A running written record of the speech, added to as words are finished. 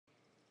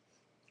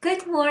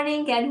Good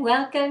morning and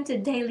welcome to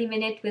Daily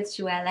Minute with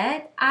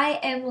Joëlette. I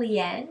am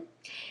Llyane,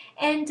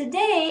 and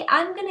today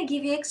I'm going to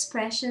give you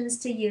expressions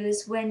to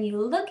use when you're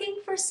looking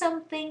for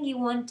something you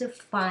want to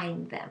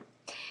find them.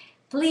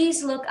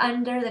 Please look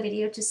under the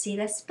video to see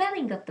the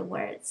spelling of the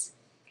words.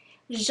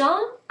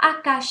 Jean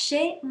a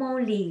caché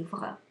mon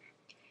livre.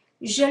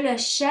 Je le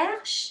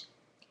cherche,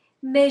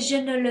 mais je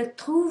ne le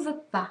trouve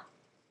pas.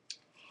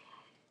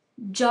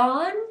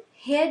 John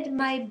hid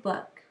my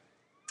book.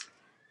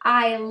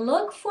 I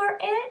look for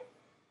it,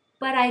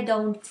 but I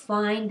don't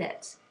find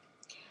it.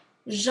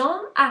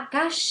 Jean a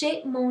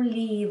caché mon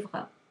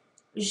livre.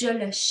 Je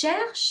le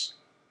cherche,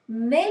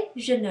 mais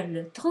je ne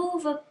le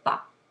trouve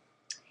pas.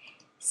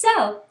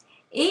 So,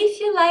 if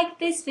you like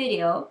this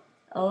video,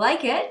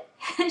 like it,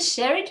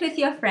 share it with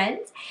your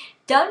friends.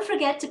 Don't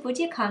forget to put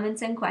your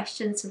comments and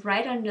questions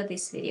right under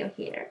this video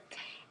here.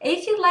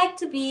 If you'd like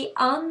to be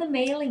on the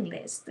mailing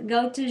list,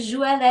 go to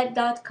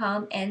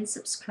joelette.com and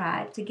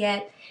subscribe to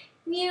get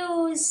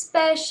news,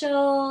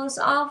 specials,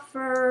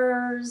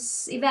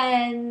 offers,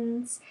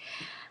 events.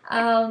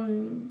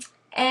 Well,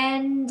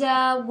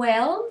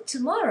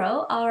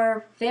 tomorrow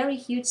our very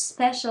huge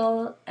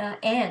special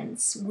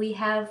ends.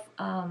 We're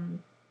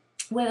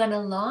gonna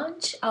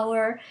launch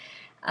our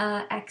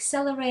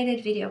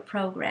accelerated video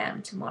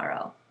program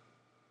tomorrow,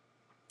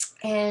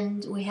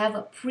 and we have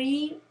a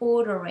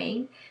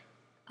pre-ordering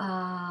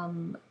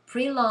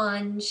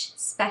pre-launch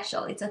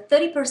special. It's a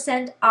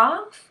 30%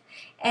 off,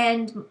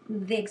 and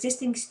the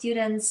existing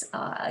students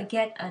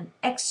get an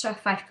extra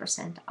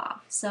 5%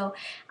 off. So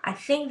I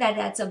think that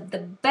that's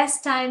the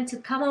best time to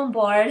come on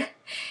board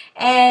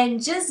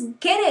and just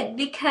get it,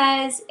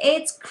 because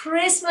it's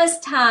Christmas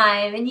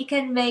time and you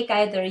can make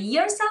either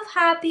yourself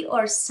happy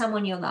or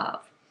someone you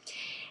love.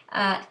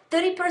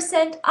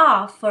 30%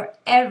 off for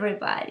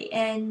everybody,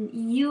 and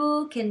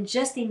you can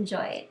just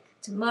enjoy it.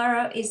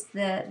 Tomorrow is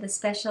the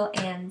special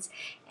ends,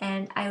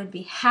 and I would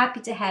be happy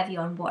to have you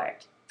on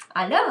board.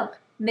 Alors,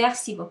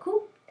 merci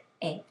beaucoup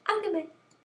et à demain.